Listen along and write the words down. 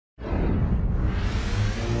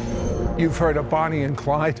You've heard of Bonnie and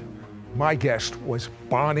Clyde? My guest was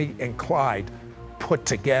Bonnie and Clyde put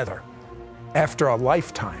together. After a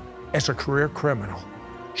lifetime as a career criminal,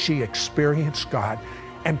 she experienced God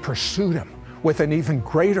and pursued him with an even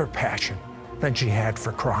greater passion than she had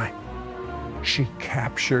for crime. She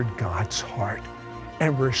captured God's heart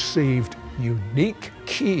and received unique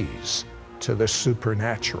keys to the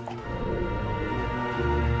supernatural.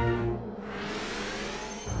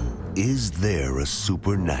 Is there a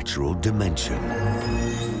supernatural dimension?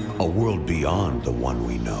 A world beyond the one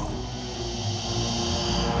we know?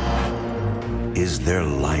 Is there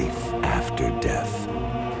life after death?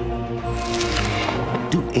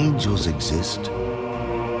 Do angels exist?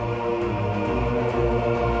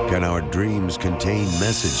 Can our dreams contain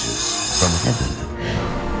messages from heaven?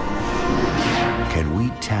 Can we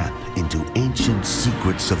tap into ancient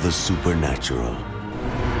secrets of the supernatural?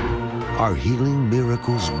 Are healing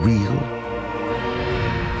miracles real?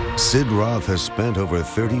 Sid Roth has spent over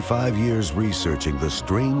 35 years researching the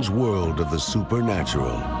strange world of the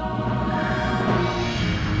supernatural.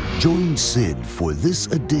 Join Sid for this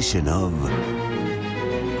edition of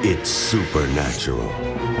It's Supernatural.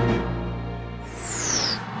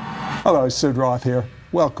 Hello, Sid Roth here.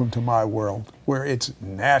 Welcome to my world, where it's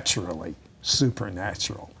naturally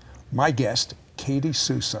supernatural. My guest, Katie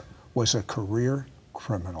Souza, was a career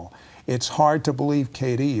criminal. It's hard to believe,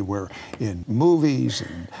 Katie, you were in movies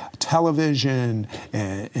and television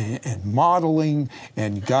and modeling,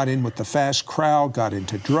 and you got in with the fast crowd, got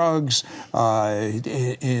into drugs. But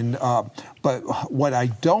what I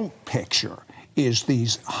don't picture is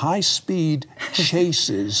these high-speed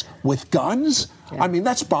chases with guns. Yeah. I mean,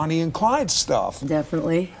 that's Bonnie and Clyde stuff.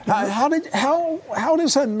 Definitely. How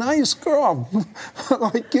does a nice girl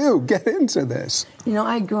like you get into this? You know,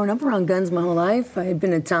 I'd grown up around guns my whole life. I had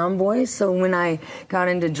been a tomboy, so when I got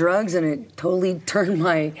into drugs, and it totally turned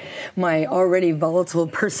my already volatile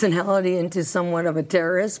personality into somewhat of a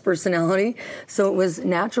terrorist personality. So it was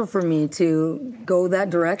natural for me to go that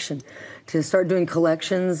direction, to start doing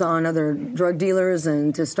collections on other drug dealers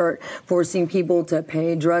and to start forcing people to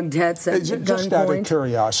pay drug debts at gunpoint. Just out of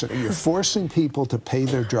curiosity, you're forcing people to pay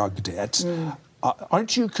their drug debts.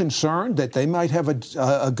 Aren't you concerned that they might have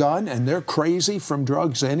a gun and they're crazy from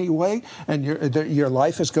drugs anyway, and your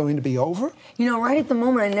life is going to be over? You know, right at the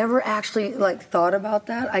moment, I never actually thought about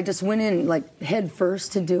that. I just went in head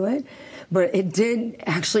first to do it. But it did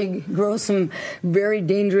actually grow some very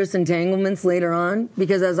dangerous entanglements later on,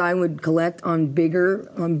 because as I would collect on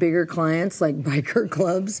bigger clients like biker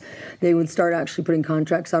clubs, they would start actually putting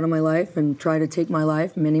contracts out of my life and try to take my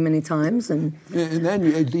life many, many times. And then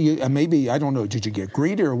maybe, I don't know, did you get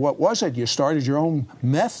greedy or what was it? You started your own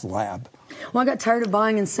meth lab. Well, I got tired of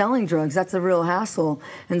buying and selling drugs. That's a real hassle.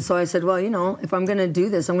 And so I said, well, you know, if I'm going to do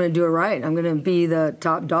this, I'm going to do it right. I'm going to be the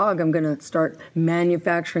top dog. I'm going to start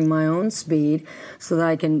manufacturing my own speed so that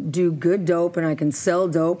I can do good dope and I can sell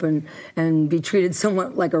dope and be treated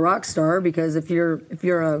somewhat like a rock star, because if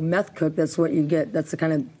you're a meth cook, that's what you get. That's the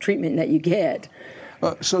kind of treatment that you get.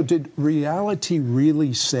 So did reality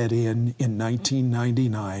really set in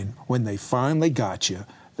 1999 when they finally got you?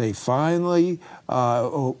 They finally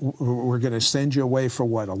were going to send you away for,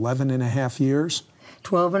 11 and a half years?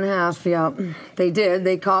 12 and a half, yeah. They did.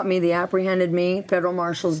 They caught me. They apprehended me. Federal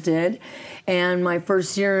marshals did. And my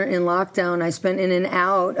first year in lockdown, I spent in and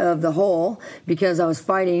out of the hole because I was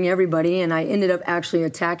fighting everybody, and I ended up actually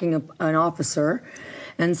attacking an officer.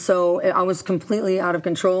 And so I was completely out of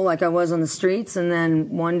control like I was on the streets. And then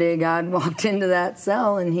one day God walked into that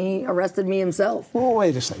cell and he arrested me himself. Well,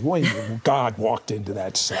 wait a second. God walked into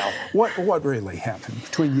that cell. What really happened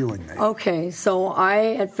between you and me? Okay, so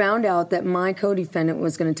I had found out that my co-defendant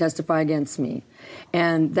was going to testify against me.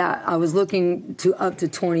 And that I was looking to up to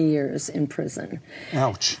 20 years in prison.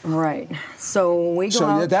 Ouch. Right. So we go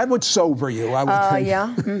out. That would sober you, I would think.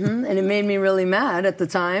 Yeah. Mm-hmm. And it made me really mad at the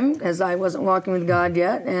time, as I wasn't walking with God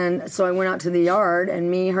yet. And so I went out to the yard, and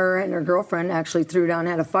me, her, and her girlfriend actually threw down and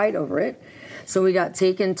had a fight over it. So we got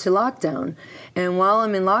taken to lockdown. And while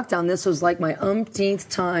I'm in lockdown, this was like my umpteenth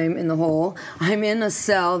time in the hole. I'm in a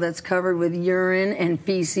cell that's covered with urine and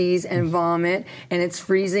feces and vomit, and it's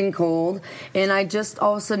freezing cold. And I just,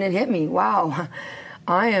 all of a sudden it hit me, wow,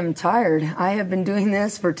 I am tired. I have been doing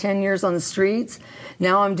this for 10 years on the streets.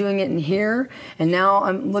 Now I'm doing it in here. And now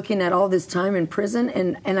I'm looking at all this time in prison.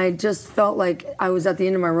 And I just felt like I was at the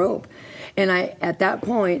end of my rope. And at that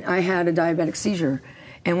point, I had a diabetic seizure.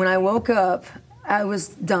 And when I woke up, I was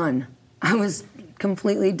done. I was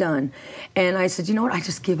completely done. And I said, you know what? I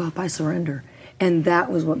just give up. I surrender. And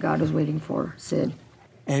that was what God was waiting for, Sid.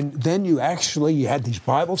 And then you had these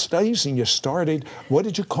Bible studies, and you started, what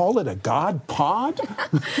did you call it, a God pod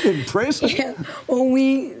in prison? Yeah. Well,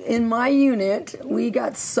 in my unit, we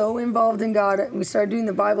got so involved in God. We started doing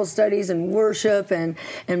the Bible studies and worship and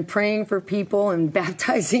praying for people and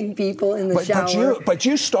baptizing people in the shower. But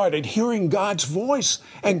you started hearing God's voice,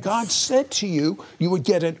 and God said to you, you would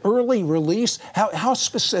get an early release. How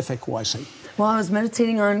specific was he? Well, I was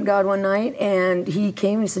meditating on God one night, and he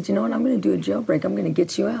came and he said, you know what, I'm going to do a jailbreak. I'm going to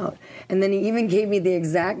get you out. And then he even gave me the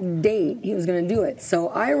exact date he was going to do it. So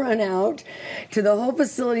I run out to the whole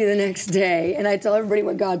facility the next day, and I tell everybody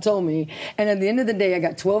what God told me. And at the end of the day, I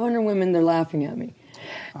got 1,200 women, they're laughing at me.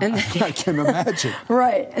 And I can imagine.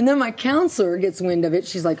 Right. And then my counselor gets wind of it.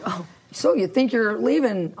 She's like, oh, so you think you're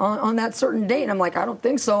leaving on that certain date? And I'm like, I don't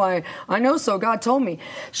think so. I know so. God told me.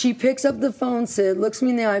 She picks up the phone, Sid, looks me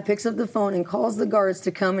in the eye, picks up the phone, and calls the guards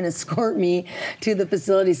to come and escort me to the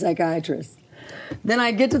facility psychiatrist. Then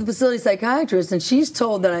I get to the facility psychiatrist, and she's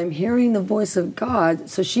told that I'm hearing the voice of God,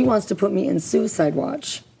 so she wants to put me in suicide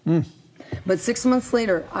watch. But 6 months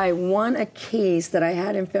later, I won a case that I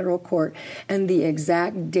had in federal court, and the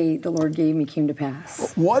exact date the Lord gave me came to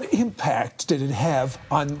pass. What impact did it have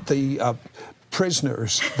on the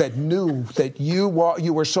prisoners that knew that you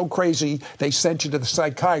were so crazy they sent you to the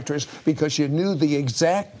psychiatrist because you knew the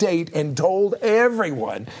exact date and told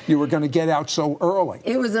everyone you were going to get out so early?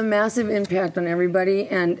 It was a massive impact on everybody,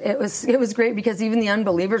 and it was great because even the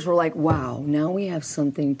unbelievers were like, wow, now we have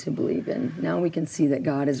something to believe in. Now we can see that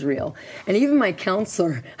God is real. And even my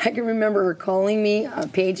counselor, I can remember her calling me,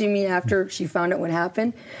 paging me after she found out what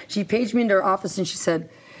happened. She paged me into her office and she said,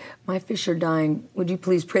 my fish are dying. Would you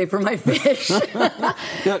please pray for my fish?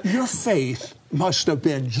 Your faith must have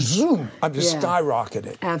been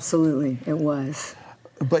skyrocketed. Absolutely, it was.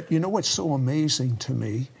 But you know what's so amazing to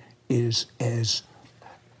me is as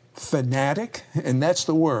fanatic, and that's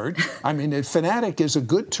the word. I mean, fanatic is a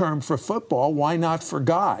good term for football. Why not for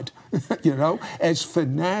God? As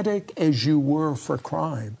fanatic as you were for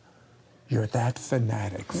crime, you're that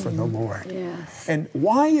fanatic for the Lord. Yes. And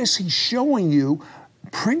why is he showing you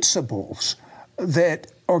principles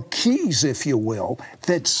or keys, if you will,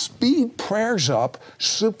 that speed prayers up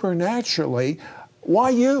supernaturally? Why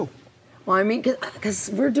you? Well, I mean,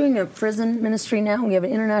 because we're doing a prison ministry now. We have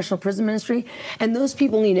an international prison ministry, and those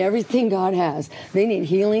people need everything God has. They need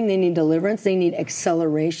healing. They need deliverance. They need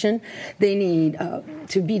acceleration. They need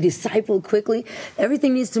to be discipled quickly.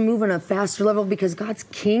 Everything needs to move on a faster level because God's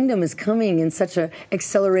kingdom is coming in such an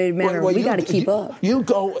accelerated manner. We got to keep up.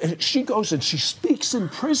 She goes and she speaks in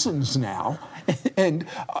prisons now. And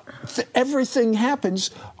everything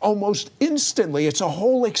happens almost instantly. It's a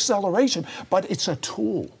whole acceleration, but it's a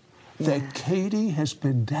tool that Katie has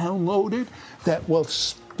been downloaded that will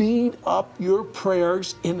speed up your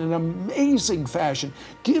prayers in an amazing fashion,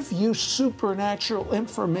 give you supernatural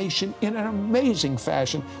information in an amazing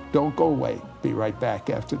fashion. Don't go away. Be right back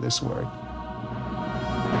after this word.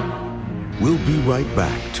 We'll be right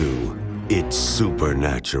back to It's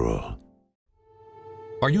Supernatural.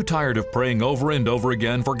 Are you tired of praying over and over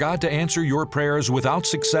again for God to answer your prayers without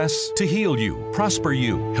success? To heal you, prosper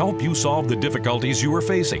you, help you solve the difficulties you are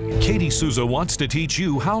facing, Katie Souza wants to teach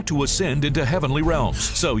you how to ascend into heavenly realms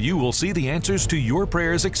so you will see the answers to your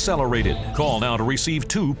prayers accelerated. Call now to receive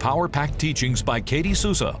 2 power-packed teachings by Katie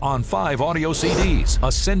Souza on 5 audio CDs,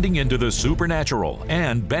 Ascending into the Supernatural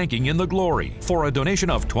and Banking in the Glory, for a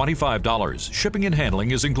donation of $25. Shipping and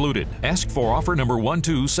handling is included. Ask for offer number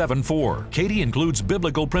 1274. Katie includes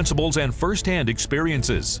biblical principles and first-hand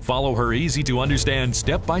experiences. Follow her easy-to-understand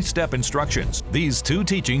step-by-step instructions. These 2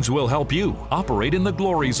 teachings will help you operate in the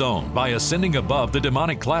glory zone by ascending above the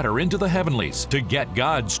demonic clatter into the heavenlies to get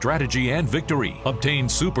God's strategy and victory. Obtain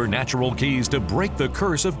supernatural keys to break the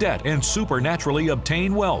curse of debt and supernaturally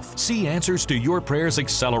obtain wealth. See answers to your prayers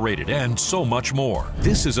accelerated and so much more.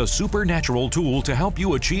 This is a supernatural tool to help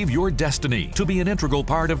you achieve your destiny, to be an integral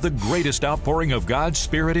part of the greatest outpouring of God's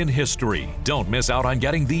Spirit in history. Don't miss out on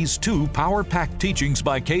getting these 2 power-packed teachings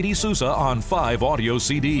by Katie Souza on 5 audio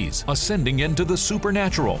CDs, Ascending into the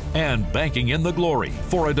Supernatural and Banking in the Glory,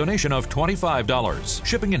 for a donation of $25.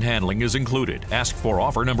 Shipping and handling is included. Ask for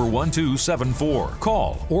offer number 1274.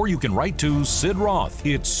 Call, or you can write to Sid Roth.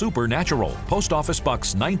 It's Supernatural. Post Office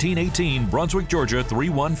Box 1918, Brunswick, Georgia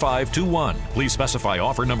 31521. Please specify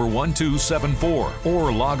offer number 1274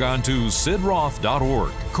 or log on to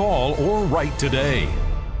sidroth.org. Call or write today.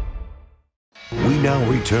 We now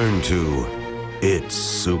return to It's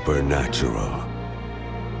Supernatural.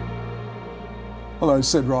 Hello,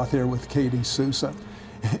 Sid Roth here with Katie Souza.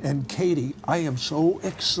 And Katie, I am so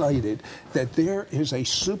excited that there is a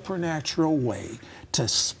supernatural way to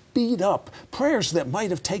speed up prayers that might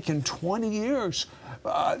have taken 20 years,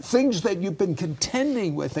 things that you've been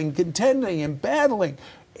contending with and battling.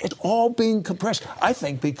 It's all being compressed, I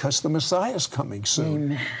think, because the Messiah is coming soon.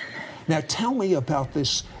 Amen. Now tell me about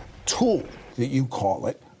this tool that you call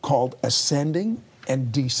it, called ascending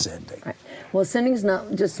and descending. Right. Well, ascending is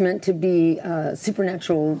not just meant to be a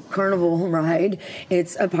supernatural carnival ride.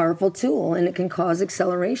 It's a powerful tool, and it can cause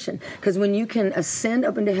acceleration. Because when you can ascend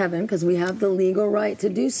up into heaven, because we have the legal right to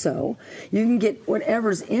do so, you can get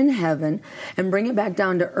whatever's in heaven and bring it back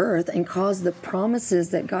down to earth and cause the promises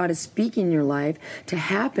that God is speaking in your life to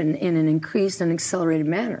happen in an increased and accelerated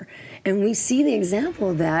manner. And we see the example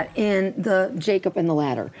of that in the Jacob and the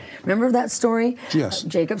ladder. Remember that story? Yes.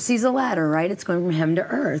 Jacob sees a ladder, right? It's going from heaven to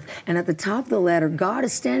earth. And at the top of the ladder, God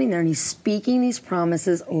is standing there and he's speaking these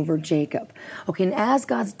promises over Jacob. Okay, and as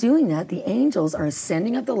God's doing that, the angels are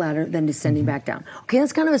ascending up the ladder, then descending back down. Okay,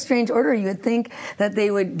 that's kind of a strange order. You would think that they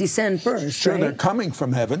would descend first, Sure, right? they're coming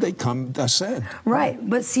from heaven, they come ascend. Right,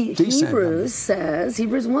 but see, Descend,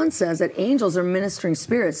 Hebrews 1 says that angels are ministering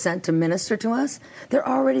spirits sent to minister to us.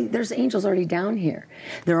 There's angels already down here.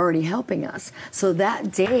 They're already helping us. So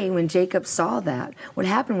that day when Jacob saw that, what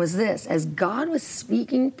happened was this: as God was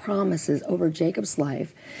speaking promises over Jacob's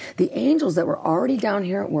life, the angels that were already down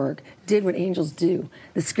here at work did what angels do.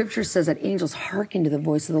 The scripture says that angels hearken to the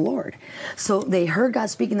voice of the Lord. So they heard God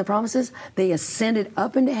speaking the promises, they ascended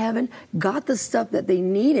up into heaven, got the stuff that they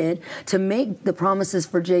needed to make the promises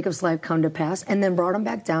for Jacob's life come to pass, and then brought them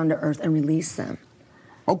back down to earth and released them.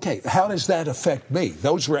 Okay, how does that affect me?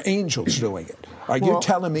 Those were angels doing it. Are you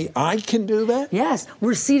telling me I can do that? Yes,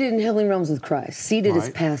 we're seated in heavenly realms with Christ. Seated is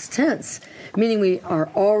past tense, meaning we are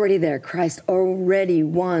already there. Christ already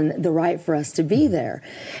won the right for us to be there.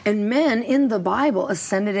 And men in the Bible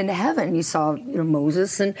ascended into heaven. You saw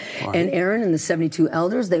Moses and Aaron and the 72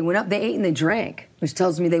 elders. They went up, they ate and they drank, which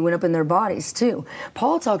tells me they went up in their bodies too.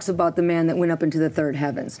 Paul talks about the man that went up into the third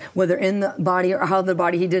heavens, whether in the body or how the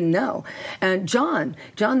body he didn't know. And John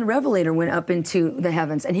the Revelator went up into the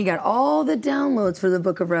heavens, and he got all the downloads for the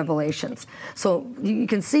book of Revelations. So you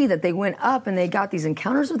can see that they went up and they got these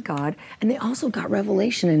encounters with God, and they also got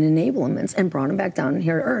revelation and enablements and brought them back down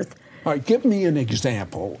here to earth. All right, give me an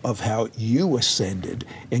example of how you ascended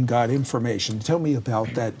and got information. Tell me about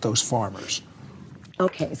those farmers.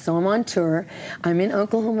 Okay, so I'm on tour. I'm in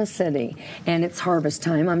Oklahoma City, and it's harvest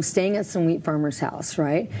time. I'm staying at some wheat farmer's house,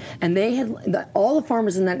 right? And all the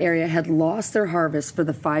farmers in that area had lost their harvest for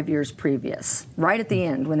the 5 years previous, right at the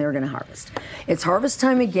end when they were going to harvest. It's harvest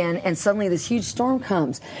time again, and suddenly this huge storm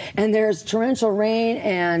comes, and there's torrential rain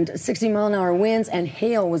and 60-mile-an-hour winds, and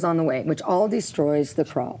hail was on the way, which all destroys the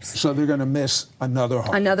crops. So they're going to miss another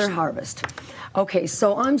harvest. Another harvest. Okay,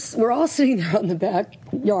 so we're all sitting there on the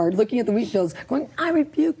backyard looking at the wheat fields going, I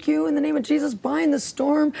rebuke you in the name of Jesus, bind the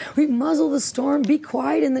storm, we muzzle the storm, be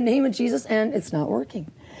quiet in the name of Jesus, and it's not working.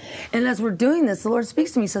 And as we're doing this, the Lord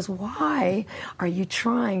speaks to me, he says, why are you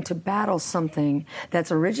trying to battle something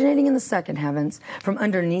that's originating in the second heavens from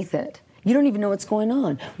underneath it? You don't even know what's going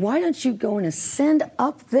on. Why don't you go and ascend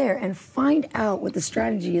up there and find out what the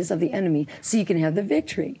strategy is of the enemy so you can have the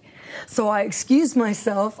victory? So I excused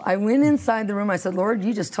myself. I went inside the room. I said, Lord,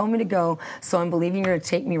 you just told me to go, so I'm believing you're going to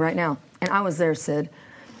take me right now. And I was there, Sid.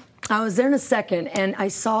 I was there in a second, and I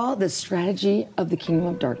saw the strategy of the kingdom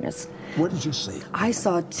of darkness. What did you see? I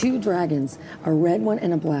saw two dragons, a red one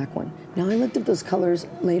and a black one. Now, I looked at those colors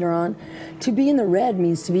later on. To be in the red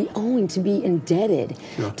means to be owing, to be indebted.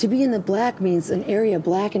 Yeah. To be in the black means an area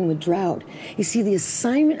blackened with drought. You see, the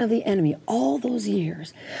assignment of the enemy all those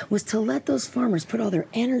years was to let those farmers put all their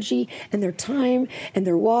energy and their time and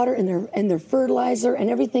their water and their fertilizer and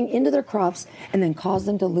everything into their crops, and then cause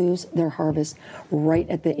them to lose their harvest right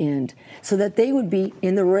at the end, so that they would be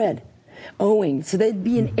in the red, owing. So they'd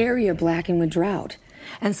be an area blackened with drought.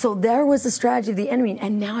 And so there was the strategy of the enemy,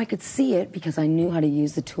 and now I could see it because I knew how to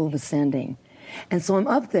use the tool of ascending. And so I'm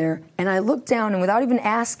up there, and I look down, and without even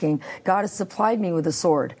asking, God has supplied me with a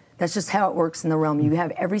sword. That's just how it works in the realm. You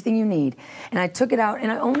have everything you need. And I took it out,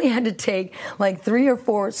 and I only had to take like 3 or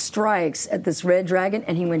 4 strikes at this red dragon,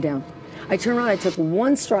 and he went down. I turned around, I took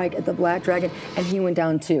 1 strike at the black dragon, and he went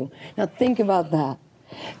down too. Now think about that.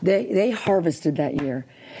 They harvested that year.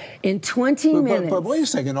 In 20 minutes. But wait a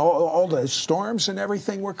second, all the storms and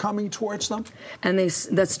everything were coming towards them? And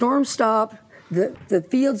the storm stopped. The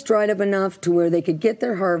fields dried up enough to where they could get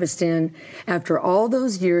their harvest in. After all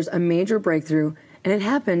those years, a major breakthrough. And it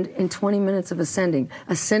happened in 20 minutes of ascending.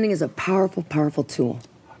 Ascending is a powerful, powerful tool.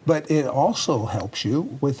 But it also helps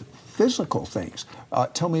you with physical things.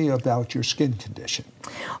 Tell me about your skin condition.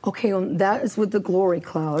 Okay, well, that is with the glory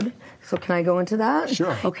cloud. So can I go into that?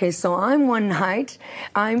 Sure. Okay, so one night,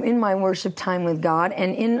 I'm in my worship time with God,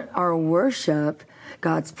 and in our worship,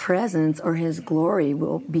 God's presence or His glory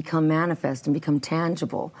will become manifest and become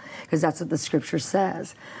tangible, because that's what the scripture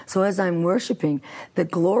says. So as I'm worshiping, the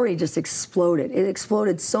glory just exploded. It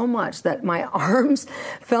exploded so much that my arms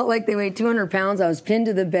felt like they weighed 200 pounds. I was pinned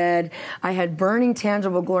to the bed. I had burning,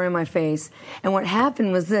 tangible glory in my face. And what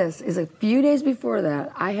happened was is a few days before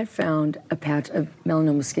that, I had found a patch of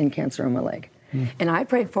melanoma skin cancer on my leg. And I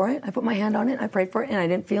prayed for it. I put my hand on it. I prayed for it, and I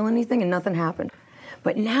didn't feel anything, and nothing happened.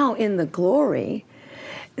 But now in the glory,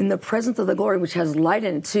 in the presence of the glory, which has light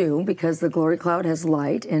in it too, because the glory cloud has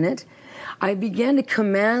light in it, I began to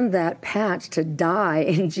command that patch to die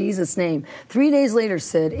in Jesus' name. 3 days later,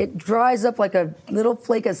 Sid, it dries up like a little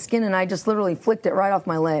flake of skin, and I just literally flicked it right off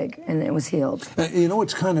my leg, and it was healed. You know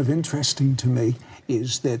what's kind of interesting to me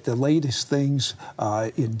is that the latest things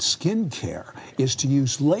in skincare is to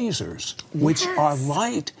use lasers, which are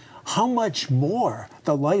light. How much more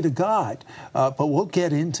the light of God? But we'll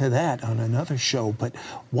get into that on another show. But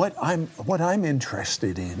what I'm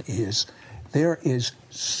interested in is there is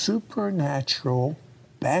supernatural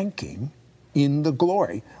banking in the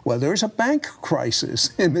glory. Well, there's a bank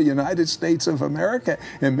crisis in the United States of America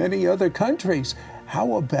and many other countries.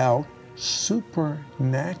 How about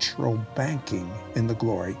supernatural banking in the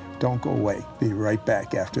glory? Don't go away. Be right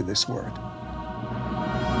back after this word.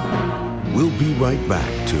 We'll be right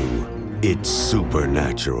back to It's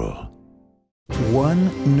Supernatural.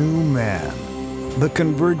 One new man. The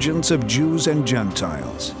convergence of Jews and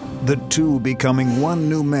Gentiles. The two becoming one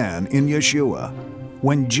new man in Yeshua.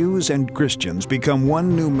 When Jews and Christians become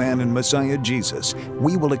one new man in Messiah Jesus,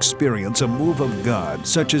 we will experience a move of God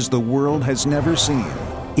such as the world has never seen.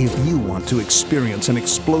 If you want to experience an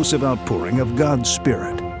explosive outpouring of God's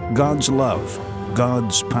Spirit, God's love,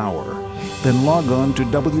 God's power, then log on to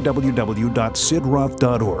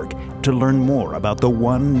www.sidroth.org to learn more about the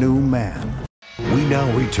one new man. We now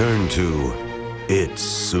return to It's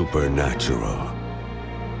Supernatural.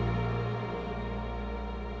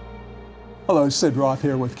 Hello, Sid Roth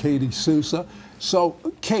here with Katie Souza. So,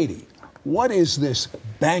 Katie, what is this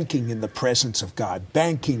banking in the presence of God,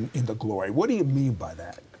 banking in the glory? What do you mean by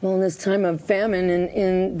that? Well, in this time of famine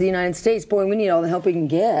in the United States, boy, we need all the help we can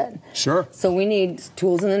get. Sure. So we need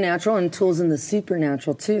tools in the natural and tools in the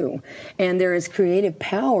supernatural, too. And there is creative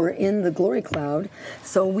power in the glory cloud,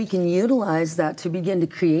 so we can utilize that to begin to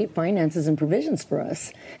create finances and provisions for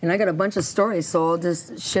us. And I got a bunch of stories, so I'll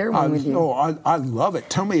just share one with you. Oh, I love it.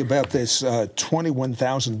 Tell me about this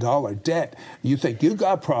 $21,000 debt. You think you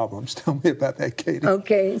got problems. Tell me about that, Katie.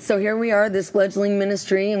 Okay, so here we are, this fledgling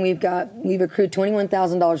ministry, and we've accrued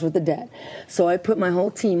 $21,000 worth of debt. So I put my whole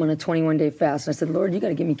team on a 21-day fast, and I said, Lord, you got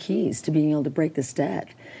to give me keys to being able to break this debt.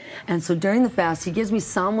 And so during the fast, He gives me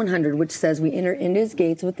Psalm 100, which says we enter into His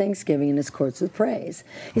gates with thanksgiving and His courts with praise.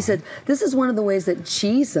 He said, this is one of the ways that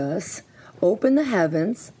Jesus opened the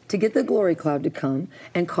heavens to get the glory cloud to come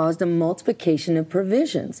and caused a multiplication of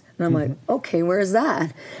provisions. And I'm like, okay, where is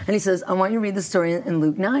that? And He says, I want you to read the story in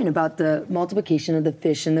Luke 9 about the multiplication of the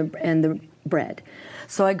fish and the bread.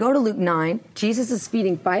 So I go to Luke 9. Jesus is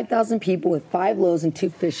feeding 5,000 people with 5 loaves and 2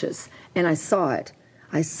 fishes. And I saw it.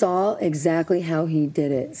 I saw exactly how He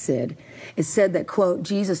did it, Sid. It said that, quote,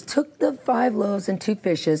 Jesus took the 5 loaves and 2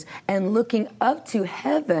 fishes and looking up to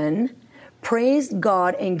heaven, praised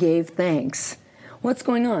God and gave thanks. What's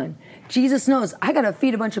going on? Jesus knows, I got to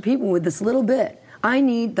feed a bunch of people with this little bit. I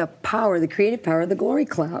need the power, the creative power of the glory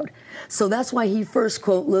cloud. So that's why He first,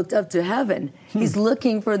 quote, looked up to heaven. He's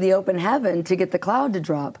looking for the open heaven to get the cloud to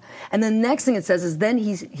drop. And the next thing it says is then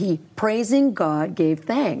he praising God, gave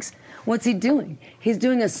thanks. What's He doing? He's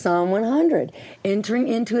doing a Psalm 100, entering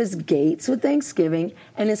into His gates with thanksgiving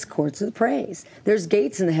and His courts with praise. There's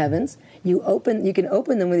gates in the heavens. You can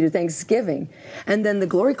open them with your thanksgiving. And then the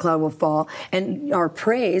glory cloud will fall, and our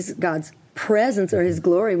praise, God's presence or His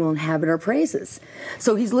glory, will inhabit our praises.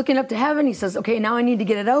 So He's looking up to heaven. He says, okay, now I need to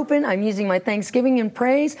get it open. I'm using my thanksgiving and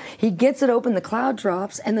praise. He gets it open. The cloud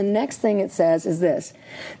drops. And the next thing it says is this.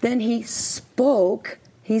 Then He spoke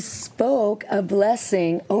a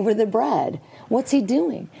blessing over the bread. What's He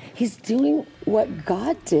doing? He's doing what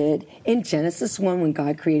God did in Genesis 1 when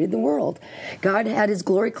God created the world. God had His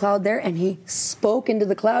glory cloud there, and He spoke into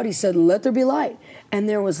the cloud. He said, let there be light. And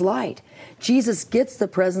there was light. Jesus gets the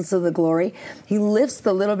presence of the glory. He lifts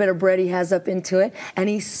the little bit of bread he has up into it, and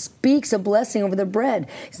he speaks a blessing over the bread.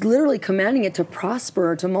 He's literally commanding it to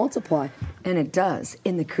prosper or to multiply. And it does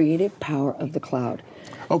in the creative power of the cloud.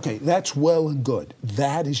 Okay, that's well and good.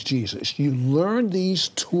 That is Jesus. You learn these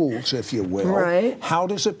tools, if you will. Right. How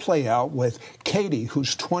does it play out with Katie,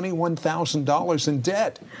 who's $21,000 in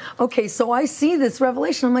debt? Okay, so I see this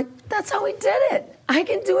revelation. I'm like, that's how he did it. I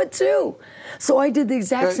can do it too. So I did the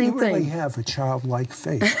exact same thing. You really have a childlike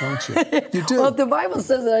faith, don't you? You do. Well, if the Bible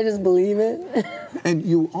says it, I just believe it. And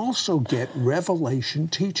you also get revelation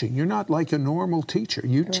teaching. You're not like a normal teacher.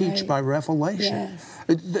 You teach by revelation.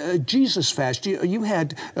 Yes. Jesus fast. You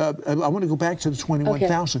had. I want to go back to the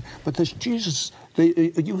 21,000. Okay. But this Jesus.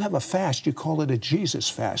 You have a fast. You call it a Jesus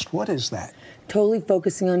fast. What is that? Totally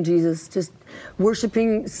focusing on Jesus, just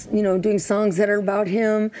worshiping, doing songs that are about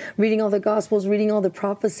him, reading all the Gospels, reading all the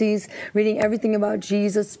prophecies, reading everything about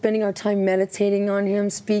Jesus, spending our time meditating on him,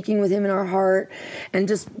 speaking with him in our heart, and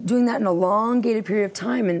just doing that in a elongated period of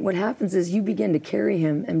time. And what happens is you begin to carry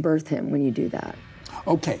him and birth him when you do that.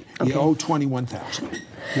 Okay. You owe 21,000.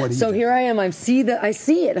 What do you do? Here I am. I see it.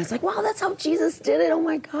 I was like, wow, that's how Jesus did it. Oh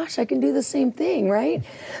my gosh, I can do the same thing, right?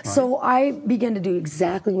 So I began to do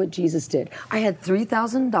exactly what Jesus did. I had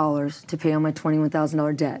 $3,000 to pay on my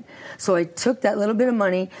 $21,000 debt. So I took that little bit of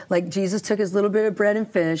money, like Jesus took his little bit of bread and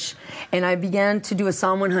fish, and I began to do a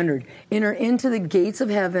Psalm 100. Enter into the gates of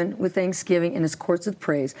heaven with thanksgiving and his courts with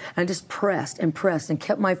praise. And I just pressed and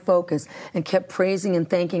kept my focus and kept praising and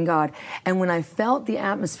thanking God. And when I felt the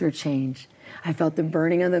atmosphere change, I felt the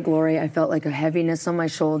burning of the glory. I felt like a heaviness on my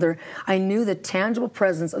shoulder. I knew the tangible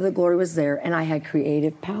presence of the glory was there, and I had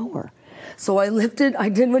creative power. So I did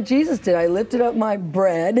what Jesus did. I lifted up my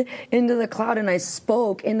bread into the cloud, and I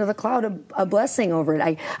spoke into the cloud a blessing over it.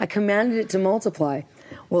 I commanded it to multiply.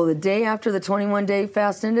 Well, the day after the 21-day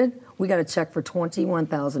fast ended, we got a check for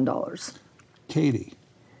 $21,000. Katie,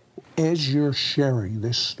 as you're sharing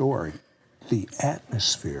this story, the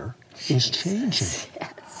atmosphere is changing.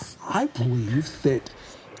 Yes. I believe that,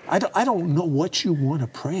 I don't know what you want to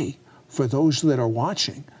pray for those that are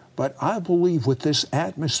watching, but I believe with this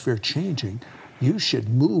atmosphere changing, you should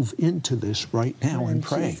move into this right now and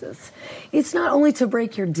pray. Jesus. It's not only to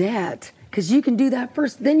break your debt, because you can do that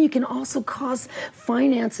first, then you can also cause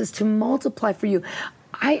finances to multiply for you.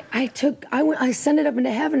 I sent it up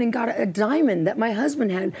into heaven and got a diamond that my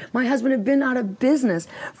husband had. My husband had been out of business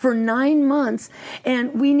for 9 months,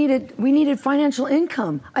 and we needed financial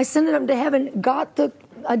income. I sent it up to heaven, got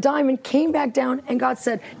a diamond, came back down, and God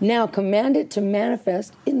said, now command it to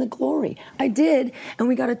manifest in the glory. I did, and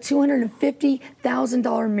we got a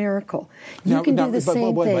 $250,000 miracle. You can do the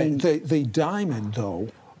same thing. The diamond, though,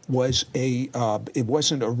 was it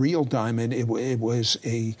wasn't a real diamond. It was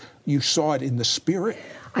you saw it in the spirit.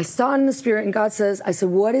 I saw it in the spirit, and God says, I said,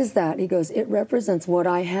 what is that? He goes, it represents what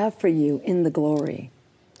I have for you in the glory.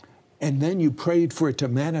 And then you prayed for it to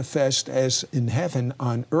manifest as in heaven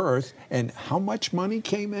on earth. And how much money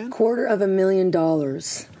came in?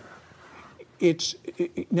 $250,000.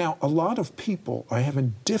 Now, a lot of people are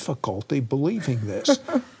having difficulty believing this.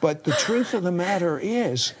 But the truth of the matter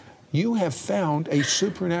is, you have found a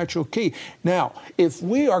supernatural key. Now, if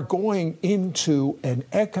we are going into an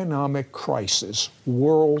economic crisis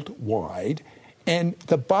worldwide, and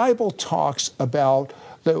the Bible talks about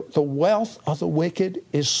the wealth of the wicked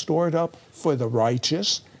is stored up for the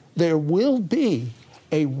righteous, there will be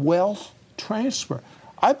a wealth transfer.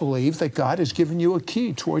 I believe that God has given you a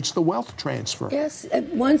key towards the wealth transfer. Yes.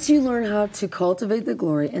 Once you learn how to cultivate the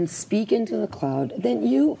glory and speak into the cloud, then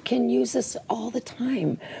you can use this all the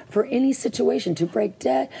time for any situation, to break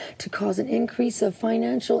debt, to cause an increase of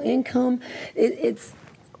financial income.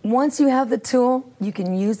 Once you have the tool, you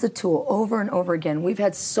can use the tool over and over again. We've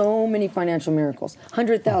had so many financial miracles,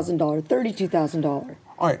 $100,000, $32,000.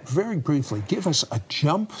 All right, very briefly, give us a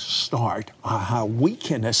jump start on how we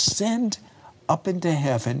can ascend up into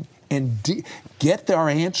heaven and get our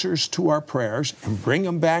answers to our prayers and bring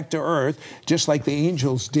them back to earth, just like the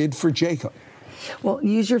angels did for Jacob. Well,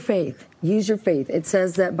 use your faith. Use your faith. It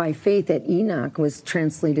says that by faith that Enoch was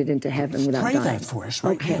translated into heaven without dying. Pray that for us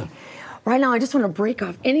right now. Right now, I just want to break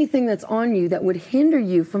off anything that's on you that would hinder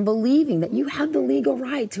you from believing that you have the legal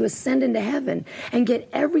right to ascend into heaven and get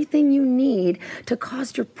everything you need to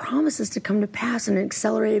cause your promises to come to pass in an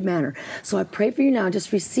accelerated manner. So I pray for you now.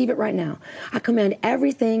 Just receive it right now. I command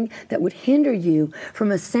everything that would hinder you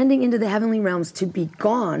from ascending into the heavenly realms to be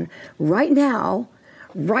gone right now,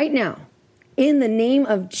 in the name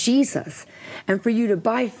of Jesus, and for you to,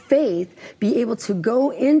 by faith, be able to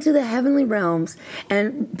go into the heavenly realms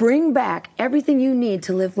and bring back everything you need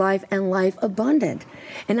to live life and life abundant.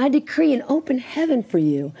 And I decree an open heaven for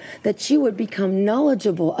you, that you would become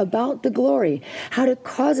knowledgeable about the glory, how to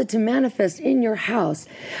cause it to manifest in your house,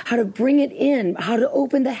 how to bring it in, how to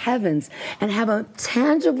open the heavens and have a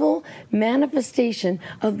tangible manifestation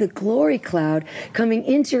of the glory cloud coming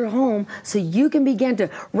into your home, so you can begin to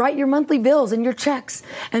write your monthly bills and your checks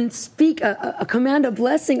and speak a command of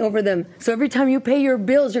blessing over them. So every time you pay your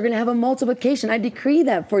bills, you're going to have a multiplication. I decree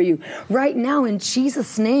that for you right now in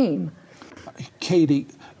Jesus' name. Katie,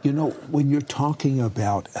 you know, when you're talking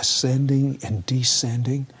about ascending and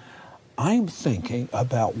descending, I'm thinking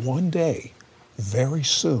about one day, very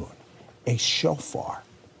soon, a shofar,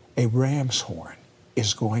 a ram's horn,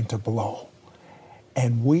 is going to blow.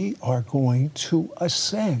 And we are going to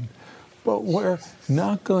ascend. But we're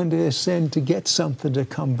not going to ascend to get something to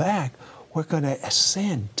come back. We're going to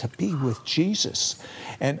ascend to be with Jesus.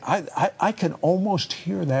 And I can almost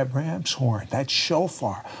hear that ram's horn, that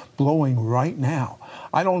shofar, blowing right now.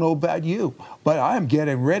 I don't know about you, but I'm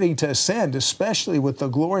getting ready to ascend, especially with the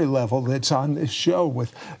glory level that's on this show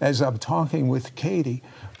as I'm talking with Katie.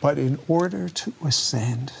 But in order to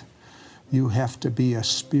ascend, you have to be a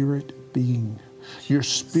spirit being. Your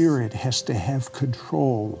spirit has to have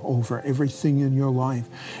control over everything in your life.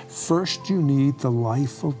 First, you need the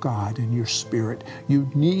life of God in your spirit. You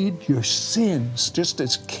need your sins, just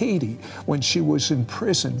as Katie, when she was in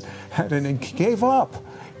prison, gave up.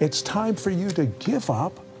 It's time for you to give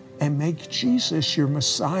up and make Jesus your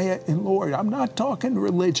Messiah and Lord. I'm not talking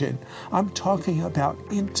religion. I'm talking about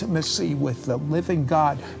intimacy with the living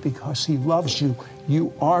God, because He loves you.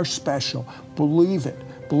 You are special. Believe it.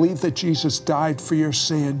 Believe that Jesus died for your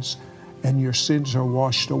sins and your sins are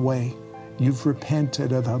washed away. You've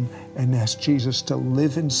repented of them and asked Jesus to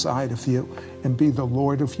live inside of you and be the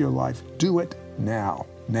Lord of your life. Do it now.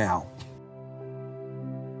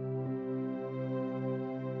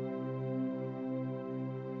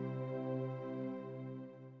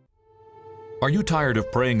 Are you tired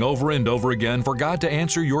of praying over and over again for God to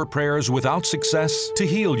answer your prayers without success? To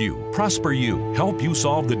heal you, prosper you, help you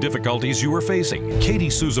solve the difficulties you are facing,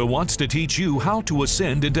 Katie Souza wants to teach you how to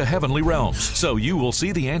ascend into heavenly realms, so you will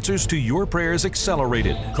see the answers to your prayers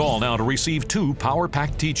accelerated. Call now to receive 2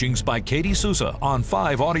 power-packed teachings by Katie Souza on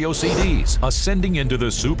 5 audio CDs, Ascending into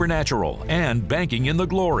the Supernatural and Banking in the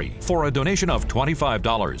Glory, for a donation of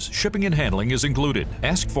 $25. Shipping and handling is included.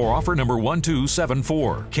 Ask for offer number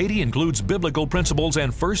 1274. Katie includes biblical principles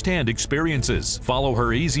and first-hand experiences. Follow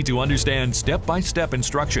her easy-to-understand step-by-step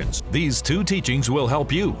instructions. These 2 teachings will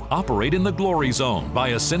help you operate in the glory zone by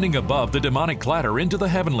ascending above the demonic clatter into the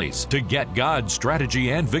heavenlies to get God's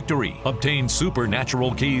strategy and victory. Obtain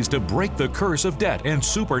supernatural keys to break the curse of debt and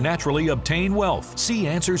supernaturally obtain wealth. See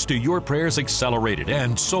answers to your prayers accelerated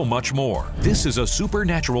and so much more. This is a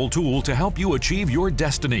supernatural tool to help you achieve your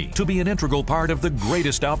destiny, to be an integral part of the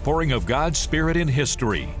greatest outpouring of God's Spirit in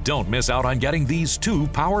history. Don't miss out on getting these 2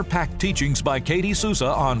 power-packed teachings by Katie Souza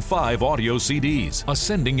on 5 audio CDs,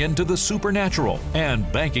 Ascending into the Supernatural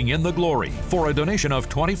and Banking in the Glory, for a donation of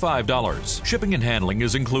 $25. Shipping and handling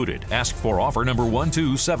is included. Ask for offer number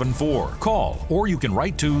 1274. Call, or you can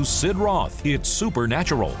write to Sid Roth. It's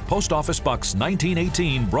Supernatural, Post Office Box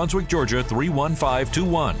 1918, Brunswick, Georgia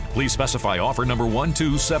 31521. Please specify offer number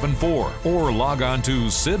 1274 or log on to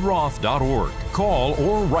sidroth.org. Call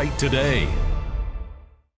or write today.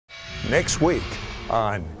 Next week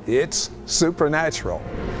on It's Supernatural,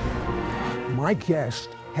 my guest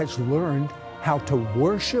has learned how to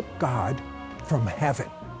worship God from heaven.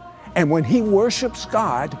 And when he worships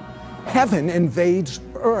God, heaven invades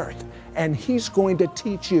earth. And he's going to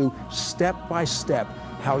teach you step by step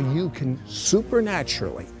how you can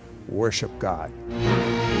supernaturally worship God.